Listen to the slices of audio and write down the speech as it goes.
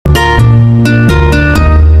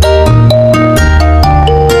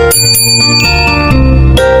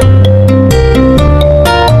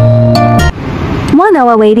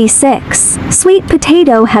86. Sweet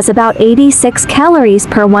potato has about 86 calories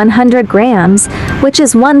per 100 grams, which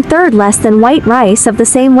is 1/3 less than white rice of the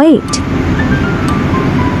same weight.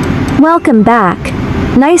 Welcome back.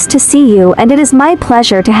 Nice to see you, and it is my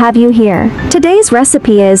pleasure to have you here. Today's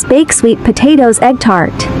recipe is baked sweet potatoes egg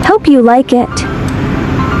tart. Hope you like it.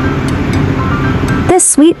 This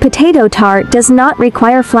sweet potato tart does not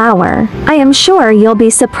require flour. I am sure you'll be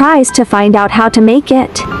surprised to find out how to make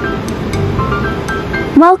it.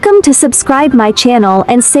 Welcome to subscribe my channel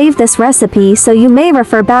and save this recipe so you may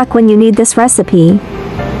refer back when you need this recipe.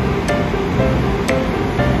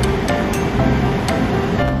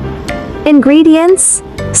 Ingredients: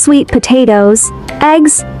 sweet potatoes,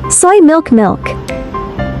 eggs, soy milk.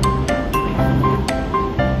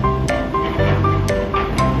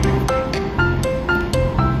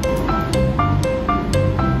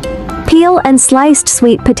 Peel and sliced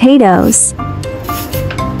sweet potatoes.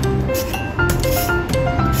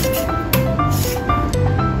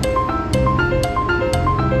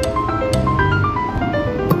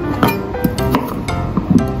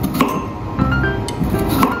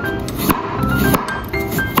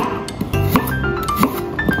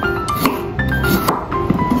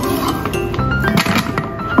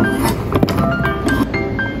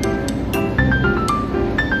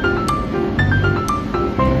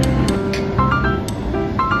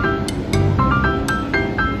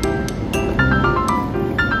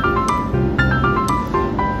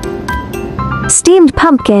 Steamed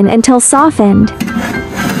pumpkin until softened.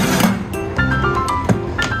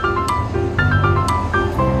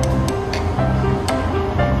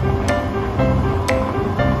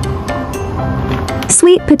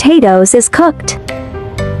 Sweet potatoes is cooked.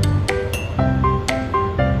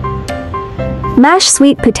 Mash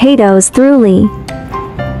sweet potatoes thoroughly.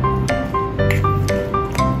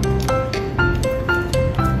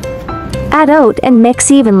 Add oat and mix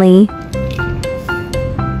evenly.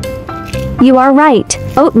 You are right,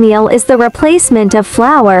 oatmeal is the replacement of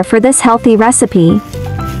flour for this healthy recipe.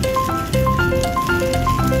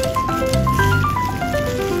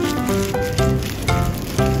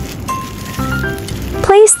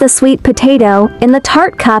 Place the sweet potato in the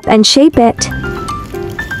tart cup and shape it.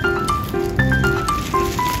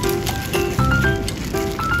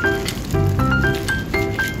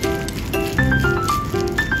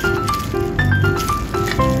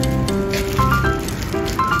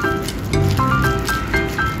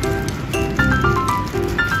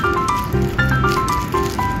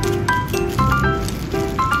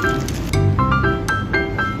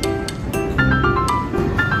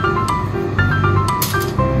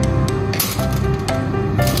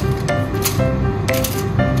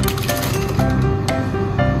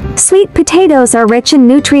 Sweet potatoes are rich in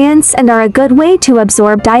nutrients and are a good way to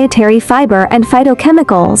absorb dietary fiber and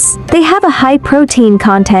phytochemicals. They have a high protein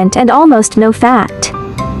content and almost no fat.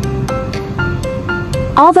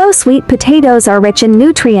 Although sweet potatoes are rich in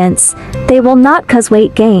nutrients, they will not cause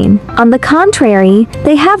weight gain. On the contrary,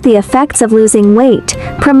 they have the effects of losing weight,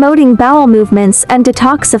 promoting bowel movements and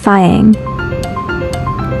detoxifying.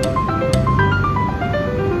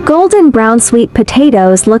 Golden brown sweet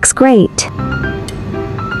potatoes looks great.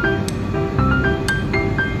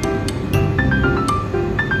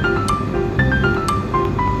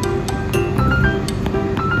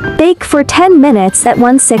 Bake for 10 minutes at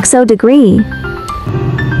 160 degrees.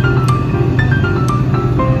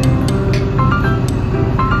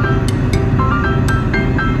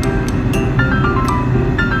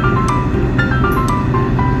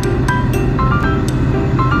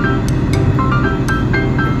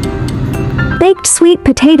 Baked sweet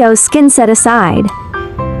potato skin set aside.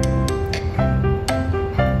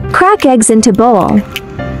 Crack eggs into bowl.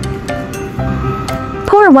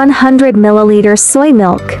 Pour 100 milliliters soy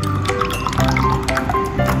milk.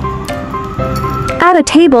 Add a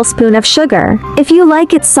tablespoon of sugar. If you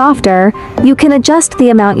like it softer, you can adjust the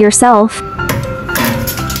amount yourself.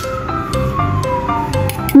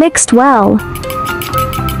 Mixed well.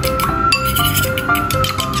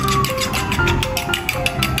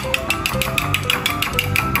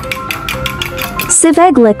 Sieve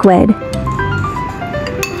egg liquid.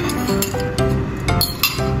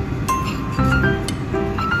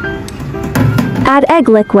 Add egg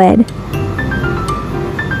liquid.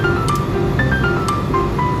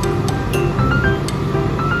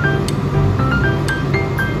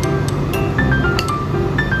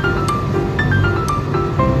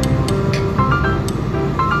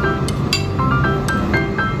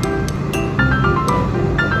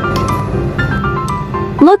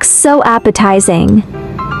 Looks so appetizing.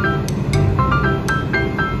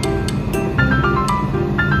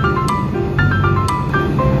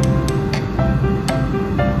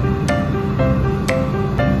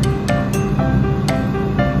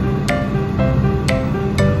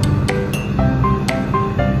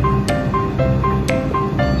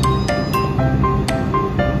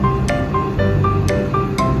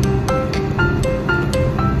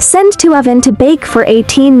 Send to oven to bake for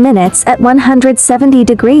 18 minutes at 170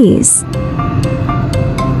 degrees.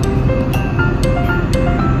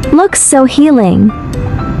 Looks so healing.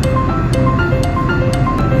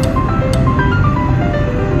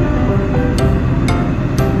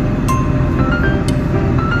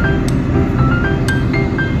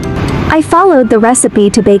 I followed the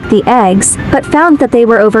recipe to bake the eggs, but found that they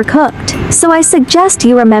were overcooked, so I suggest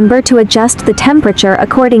you remember to adjust the temperature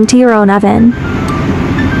according to your own oven.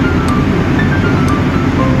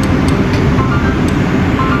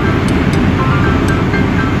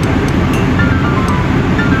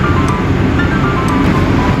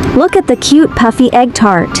 Look at the cute puffy egg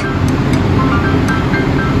tart.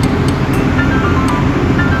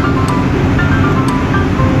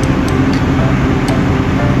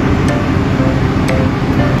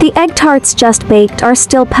 The egg tarts just baked are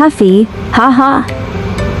still puffy, haha.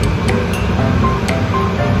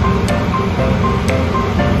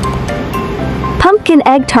 Pumpkin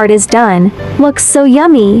egg tart is done, looks so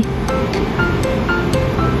yummy.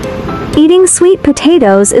 Eating sweet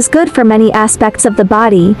potatoes is good for many aspects of the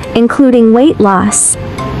body, including weight loss.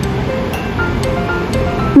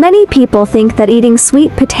 Many people think that eating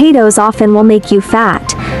sweet potatoes often will make you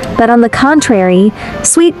fat, but on the contrary,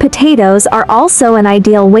 sweet potatoes are also an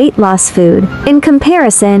ideal weight loss food. In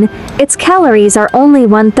comparison, its calories are only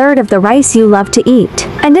 1/3 of the rice you love to eat,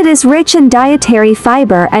 and it is rich in dietary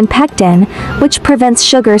fiber and pectin, which prevents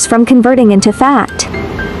sugars from converting into fat.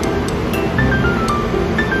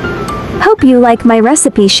 Hope you like my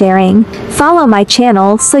recipe sharing. Follow my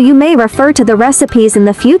channel so you may refer to the recipes in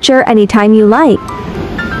the future anytime you like.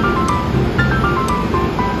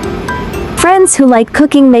 Friends who like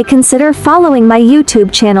cooking may consider following my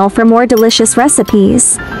YouTube channel for more delicious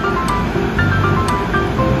recipes.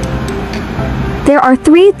 There are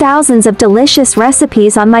 3,000 of delicious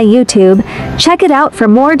recipes on my YouTube. Check it out for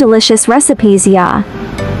more delicious recipes, yeah.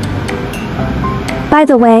 By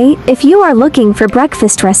the way, if you are looking for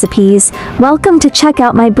breakfast recipes, welcome to check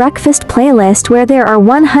out my breakfast playlist where there are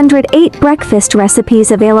 108 breakfast recipes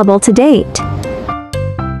available to date.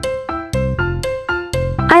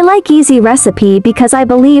 I like easy recipe because I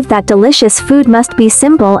believe that delicious food must be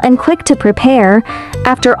simple and quick to prepare.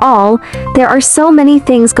 After all, there are so many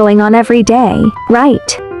things going on every day,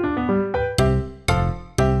 right?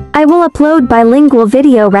 I will upload bilingual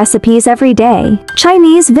video recipes every day.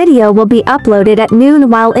 Chinese video will be uploaded at noon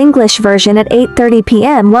while English version at 8:30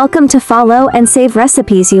 p.m. Welcome to follow and save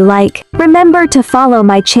recipes you like. Remember to follow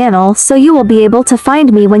my channel so you will be able to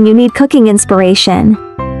find me when you need cooking inspiration.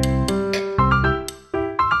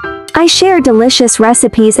 I share delicious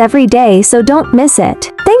recipes every day, so don't miss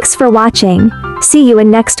it. Thanks for watching. See you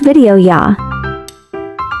in next video, yeah.